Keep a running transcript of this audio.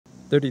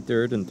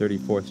33rd and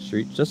 34th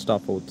Street, just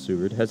off Old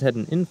Seward, has had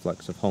an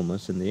influx of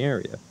homeless in the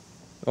area.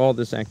 All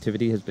this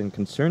activity has been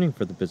concerning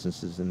for the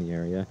businesses in the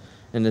area,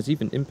 and has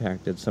even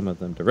impacted some of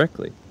them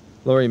directly.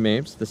 Lori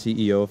Mapes, the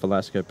CEO of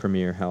Alaska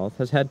Premier Health,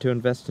 has had to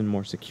invest in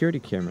more security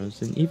cameras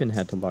and even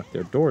had to lock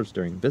their doors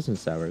during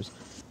business hours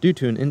due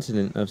to an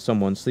incident of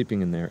someone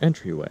sleeping in their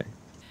entryway.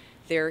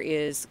 There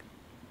is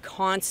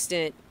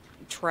constant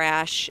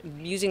trash,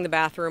 using the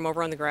bathroom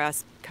over on the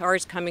grass,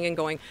 cars coming and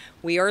going.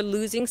 We are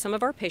losing some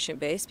of our patient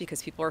base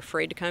because people are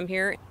afraid to come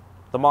here.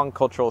 The Hmong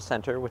Cultural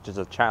Center, which is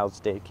a child's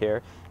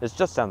daycare, is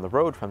just down the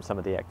road from some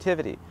of the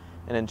activity,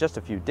 and in just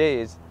a few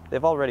days,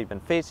 they've already been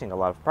facing a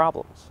lot of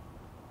problems.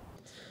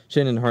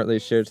 Shannon Hartley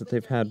shares that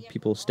they've had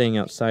people staying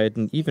outside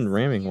and even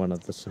ramming one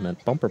of the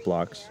cement bumper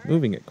blocks,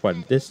 moving it quite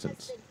a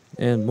distance,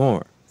 and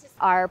more.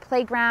 Our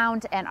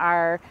playground and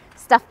our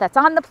stuff that's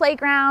on the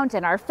playground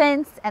and our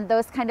fence and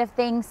those kind of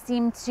things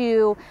seem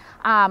to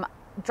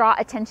draw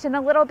attention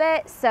a little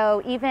bit.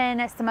 So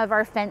even some of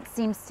our fence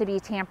seems to be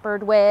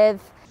tampered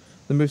with.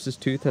 The Moose's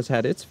Tooth has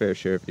had its fair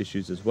share of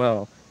issues as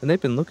well, and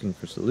they've been looking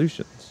for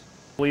solutions.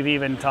 We've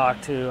even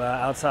talked to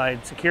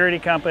outside security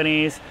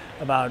companies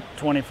about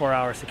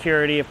 24-hour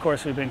security. Of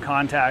course, we've been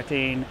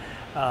contacting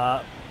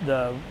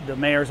the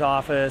mayor's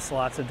office,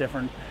 lots of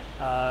different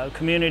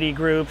community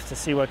groups to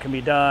see what can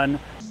be done.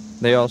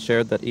 They all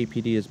shared that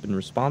APD has been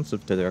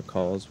responsive to their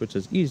calls, which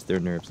has eased their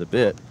nerves a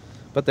bit,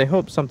 but they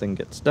hope something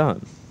gets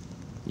done.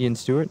 Ian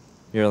Stewart,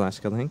 your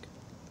Alaska Link,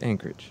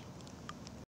 Anchorage.